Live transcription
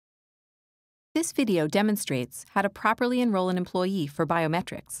This video demonstrates how to properly enroll an employee for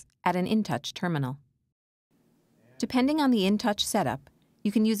biometrics at an InTouch terminal. Depending on the InTouch setup,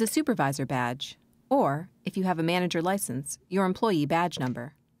 you can use a supervisor badge, or, if you have a manager license, your employee badge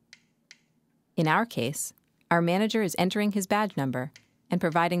number. In our case, our manager is entering his badge number and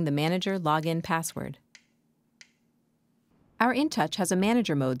providing the manager login password. Our InTouch has a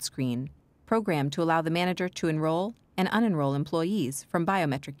manager mode screen, programmed to allow the manager to enroll and unenroll employees from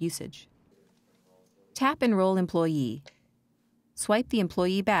biometric usage. Tap Enroll Employee. Swipe the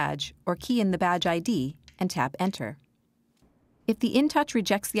employee badge or key in the badge ID and tap Enter. If the InTouch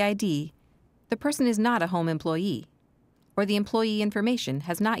rejects the ID, the person is not a home employee, or the employee information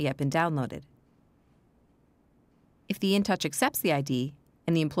has not yet been downloaded. If the InTouch accepts the ID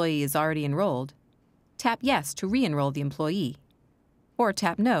and the employee is already enrolled, tap Yes to re-enroll the employee, or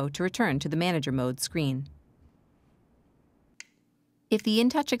tap No to return to the Manager Mode screen. If the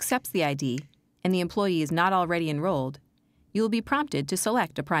InTouch accepts the ID and the employee is not already enrolled, you will be prompted to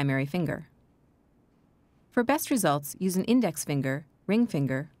select a primary finger. For best results, use an index finger, ring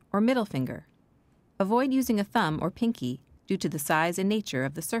finger, or middle finger. Avoid using a thumb or pinky due to the size and nature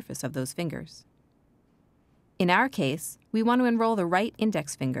of the surface of those fingers. In our case, we want to enroll the right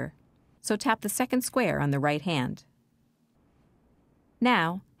index finger, so tap the second square on the right hand.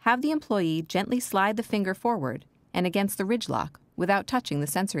 Now, have the employee gently slide the finger forward and against the ridge lock without touching the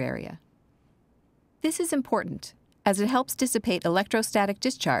sensor area. This is important, as it helps dissipate electrostatic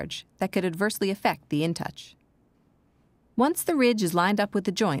discharge that could adversely affect the InTouch. Once the ridge is lined up with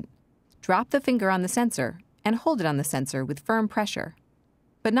the joint, drop the finger on the sensor and hold it on the sensor with firm pressure,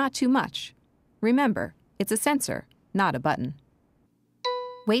 but not too much. Remember, it's a sensor, not a button.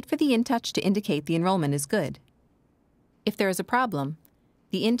 Wait for the InTouch to indicate the enrollment is good. If there is a problem,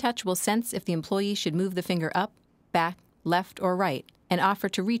 the InTouch will sense if the employee should move the finger up, back, left, or right, and offer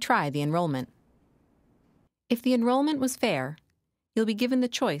to retry the enrollment. If the enrollment was fair, you'll be given the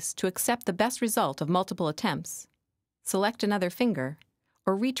choice to accept the best result of multiple attempts, select another finger,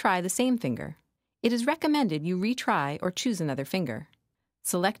 or retry the same finger. It is recommended you retry or choose another finger.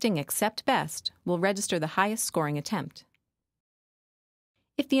 Selecting Accept Best will register the highest scoring attempt.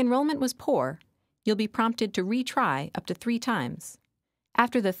 If the enrollment was poor, you'll be prompted to retry up to 3 times.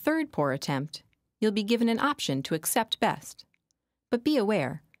 After the third poor attempt, you'll be given an option to accept best. But be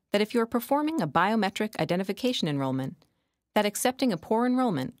aware that if you are performing a biometric identification enrollment, that accepting a poor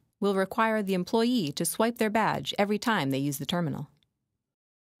enrollment will require the employee to swipe their badge every time they use the terminal.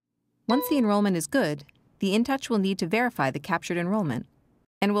 Once the enrollment is good, the InTouch will need to verify the captured enrollment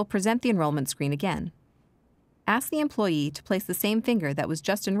and will present the enrollment screen again. Ask the employee to place the same finger that was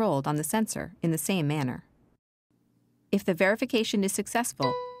just enrolled on the sensor in the same manner. If the verification is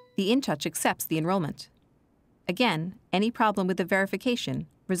successful, the InTouch accepts the enrollment. Again, any problem with the verification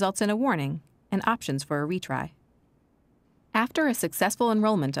results in a warning and options for a retry. After a successful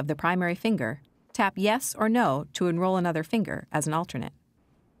enrollment of the primary finger, tap Yes or No to enroll another finger as an alternate.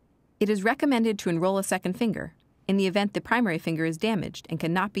 It is recommended to enroll a second finger in the event the primary finger is damaged and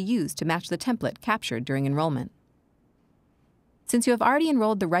cannot be used to match the template captured during enrollment. Since you have already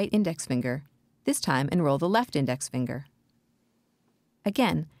enrolled the right index finger, this time enroll the left index finger.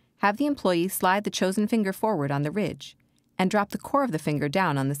 Again, have the employee slide the chosen finger forward on the ridge and drop the core of the finger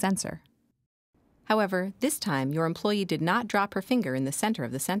down on the sensor. However, this time your employee did not drop her finger in the center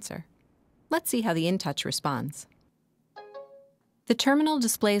of the sensor. Let's see how the InTouch responds. The terminal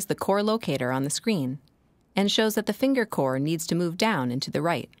displays the core locator on the screen and shows that the finger core needs to move down and to the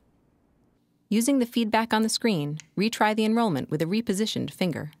right. Using the feedback on the screen, retry the enrollment with a repositioned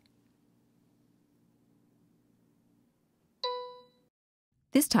finger.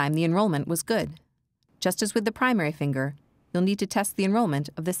 This time the enrollment was good. Just as with the primary finger, you'll need to test the enrollment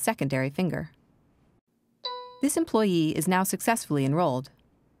of the secondary finger. This employee is now successfully enrolled.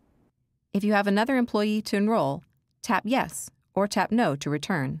 If you have another employee to enroll, tap Yes or tap No to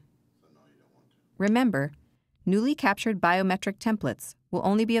return. Remember, newly captured biometric templates will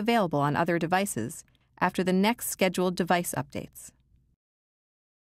only be available on other devices after the next scheduled device updates.